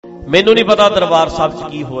ਮੈਨੂੰ नहीं पता दरबार साहब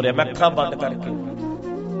च की हो रहा, मैं अखां बंद करके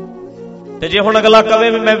ते जे हुण अगला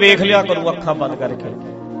कहे भी मैं वेख लिया करूँ अखां बंद करके,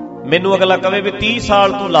 मैनू अगला कहे भी 30 साल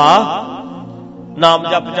तू ला नाम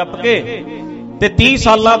जप जप के ते 30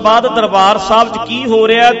 साल बाद दरबार साहब च की हो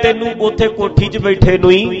रहा तेनू उत्थे कोठी च बैठे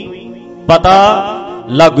नूं ही पता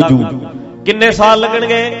लग जू। किन्ने साल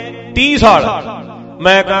लगणगे? 30 साल।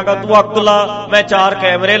 मैं कहांगा तू अग ला, मैं 4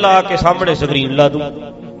 कैमरे ला के सामने स्क्रीन ला दूं,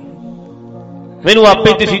 मैनू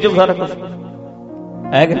आपे दिसी जाऊ सारा कुछ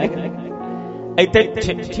है कि नहीं। इत्थे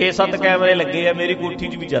 6-7 कैमरे लगे आ, मेरी कोठी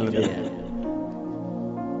च भी चलदे आ,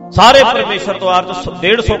 सारे परमेश्वर द्वार च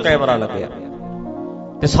 150 कैमरा लगे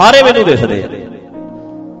ते सारे मैनू दिसदे आ,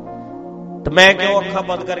 ते मैं क्यों अखां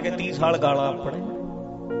बंद करके 30 साल गाला अपने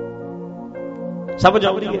सब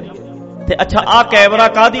जाऊंगी है। ते अच्छा आ कैमरा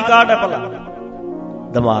कादी काट है भला?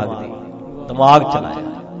 दिमाग दी, दिमाग चलाया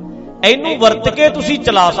इनू वरत के तुसी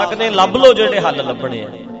चला सकते, लभ लो जेडे हल लभने आ,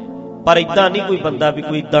 पर इदां नहीं कोई बंदा भी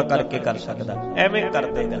कोई इदां करके कर सकता, एवें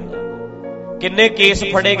करते गल। किन्ने केस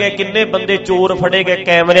फड़े गए, किन्ने बंदे चोर फड़े गए,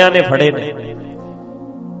 कैमरिया ने फड़े ने,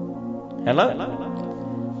 है ना।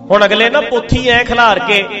 हुण अगले ना पोथी ऐ खिलार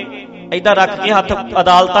के इदां रख के हथ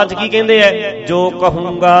अदालतां च की कहंदे आ, जो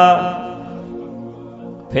कहूंगा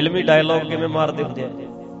फिल्मी डायलॉग किवें मारदे हुंदे आ,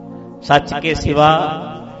 सच के सिवा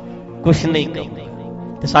कुछ नहीं कहूंगा,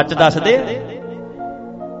 ते सच दस दे।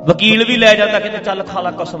 वकील भी लै जाता, कहते चल खा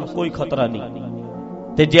ला कसम कोई खतरा नहीं,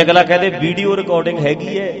 ते जे अगला कहदे वीडियो रिकॉर्डिंग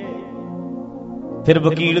हैगी है, फिर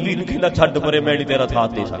वकील भी कहंदा छड्ड परे मैं नहीं तेरा साथ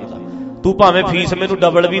दे सकदा, तू भावें फीस मैनू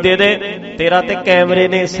डबल भी दे दे, तेरा ते कैमरे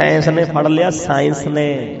ने साइंस ने फड़ लिया, साइंस ने।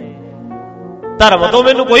 धर्म तो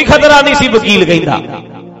मैनू कोई खतरा नहीं सी, वकील कहंदा,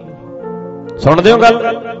 सुणदे हो गल,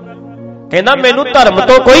 कहंदा मैनू धर्म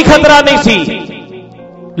तो कोई खतरा नहीं सी,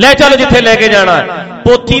 ले चल जिथे लेके जाना,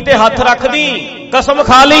 पोथी ते हथ रख दी, कसम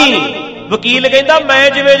खा ली। वकील कहंदा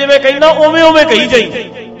मैं जिवें जिवें कहना उवें उवें कही जाई,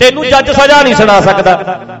 तेनू जज सजा नहीं सुना सकदा।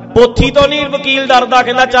 पोथी तो नहीं वकील डरदा,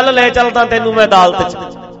 कहंदा चल ले चलदा तेनू मैं अदालत च।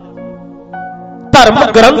 धर्म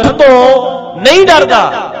ग्रंथ तो नहीं डरदा,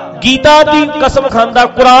 गीता दी कसम खांदा,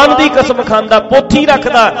 कुरान दी कसम खांदा, पोथी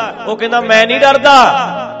रखदा, वो कहंदा मैं नहीं डरदा,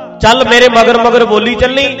 चल मेरे मगर मगर बोली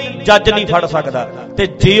चलनी, जज नहीं फड़ सकदा। ते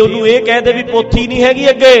जे उन्होंने ये कह दे भी पोथी नहीं हैगी,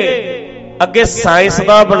 अगे अगे साइंस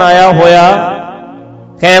दा बनाया होया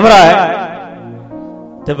कैमरा है,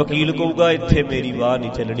 ते वकील कहूगा इत्थे मेरी वाह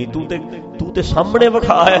नहीं चलनी, तू ते सामने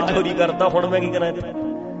विखाया चोरी करता, हुण मैं की करां,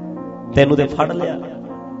 तेनू ते फड़ लिया।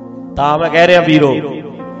 तां मैं कह रहा वीरो,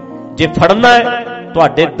 जे फड़ना है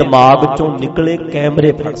तुहाडे दिमाग चों निकले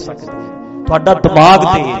कैमरे फड़ सकदे, तुहाडा दिमाग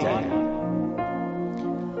तेज है।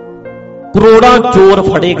 करोड़ां चोर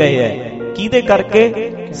फड़े गए हैं किहदे करके?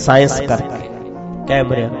 साइंस करके,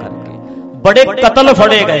 कैमरे करके। बड़े कतल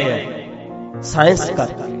फड़े गए हैं साइंस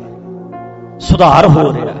करके, सुधार हो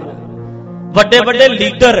रहा है। वड्डे वड्डे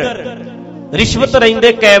लीडर रिश्वत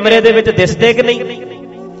रहिंदे कैमरे दे विच दिसदे कि नहीं?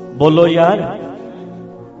 बोलो यार,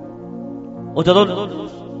 वो जदों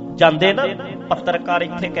जांदे ना पत्रकार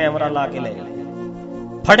इत्थे कैमरा ला के ले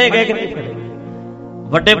फड़े गए कि नहीं फड़े?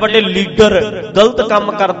 वड्डे वड्डे लीडर गलत काम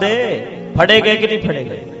करदे फड़े गए कि नहीं फड़े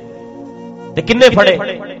गए? ते किन्ने फड़े?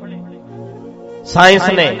 साइंस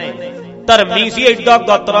ने। धर्मी सी एडा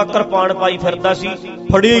गातरा कृपान पाई फिरदा सी,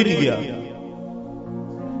 फड़िया ही नहीं गया,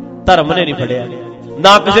 धर्म ने नहीं फड़िया,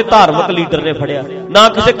 ना किसी धार्मिक लीडर ने फड़िया, ना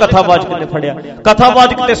किसी कथावाचक ने फड़िया।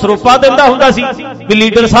 कथावाचक ते सरोपा दिंदा हुंदा सी भी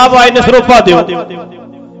लीडर साहब आए ने सरोपा दिओ,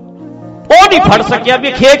 ਉਹ नहीं फड़ सकिया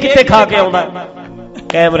भी खे किते खा के आउंदा,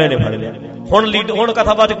 कैमरे ने फड़ लिया। हुण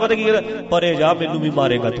कथावाचक पता की परे जा मैनू भी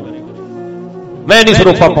मारेगा तू, मैं नहीं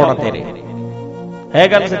सरोपा पाउणा तेरे, है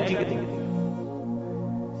गल सच्ची कि?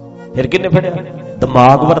 फिर किन्ने फड़िया?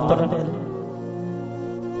 दिमाग वरतना,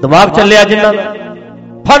 दिमाग चलिया जिन्हां दा,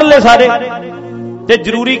 फड़ ले सारे। ते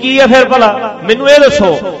जरूरी की है फिर भला? मैनू ये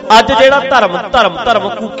दसो, अज जिहड़ा धर्म धर्म धर्म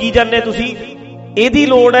कूकी जाने तुसीं, ਇਹਦੀ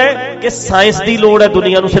ਲੋੜ ਹੈ कि साइंस की लोड़ है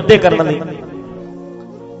दुनिया नूं सिद्धे करने लई?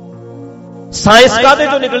 साइंस काहदे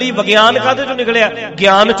चों निकली, विज्ञान काहदे चों निकलिया?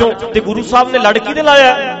 ज्ञान चों। ते गुरु साहब ने लड़ किहदे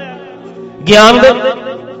लाया? ज्ञान दे।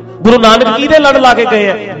 गुरु नानक किहदे लड़ ला के गए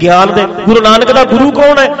हैं? ज्ञान दे। गुरु नानक दा गुरु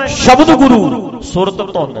कौन है? शब्द गुरु, सुरत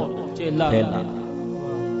धुन चेला।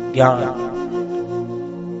 ज्ञान,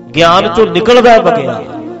 ज्ञान चों निकलदा है विज्ञान,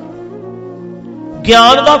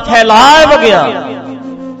 ज्ञान दा फैलाव है विज्ञान,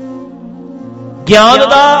 ज्ञान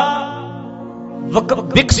का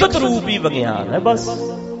विकसित रूप ही विज्ञान है बस।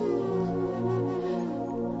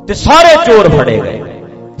 ते सारे चोर फड़े गए,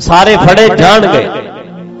 सारे फड़े जान गए,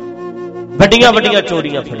 वड्डियां वड्डियां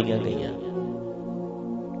चोरियां फड़ियां गईयां।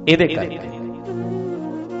 इहदे करके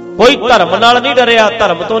कोई धर्म नाल नहीं डरिया,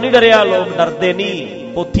 धर्म तो नहीं डरिया, लोग डरदे नहीं,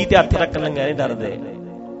 पोथी ते हथ रखण लंगे नहीं डरदे,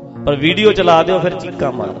 ਪਰ ਵੀਡੀਓ ਚਲਾ ਦਿਓ ਫਿਰ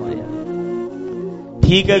ਚੀਕਾਂ ਮਾਰਦੇ ਆ।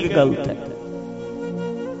 ਠੀਕ ਹੈ ਕਿ ਗਲਤ ਹੈ?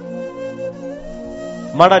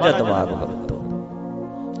 ਮਾੜਾ ਜਿਹਾ ਦਿਮਾਗ ਵਰਤੋ।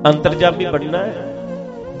 ਅੰਤਰਜਾਮੀ ਬਣਨਾ ਹੈ,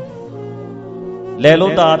 ਲੈ ਲਓ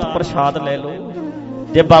ਦਾਤ ਪ੍ਰਸ਼ਾਦ ਲੈ ਲਓ।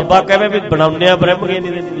 ਜੇ ਬਾਬਾ ਕਹੇ ਵੀ ਬਣਾਉਂਦੇ ਆ ਬ੍ਰਹਮ ਗਿਆਨੀ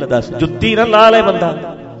ਦੇ, ਦੱਸ ਜੁੱਤੀ ਨਾ ਲਾ ਲੈ ਬੰਦਾ,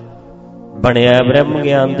 ਬਣਿਆ ਬ੍ਰਹਮ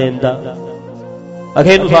ਗਿਆਨ ਦੇਂਦਾ।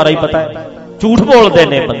 ਅਖੇ ਨੂੰ ਸਾਰਾ ਹੀ ਪਤਾ ਹੈ, ਝੂਠ ਬੋਲਦੇ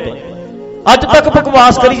ਨੇ ਬੰਦੇ, ਅੱਜ ਤੱਕ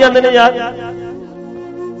ਬਕਵਾਸ ਕਰੀ ਜਾਂਦੇ ਨੇ ਯਾਰ,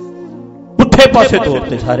 ਪੁੱਠੇ ਪਾਸੇ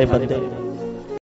ਤੋਰਤੇ ਸਾਰੇ ਬੰਦੇ।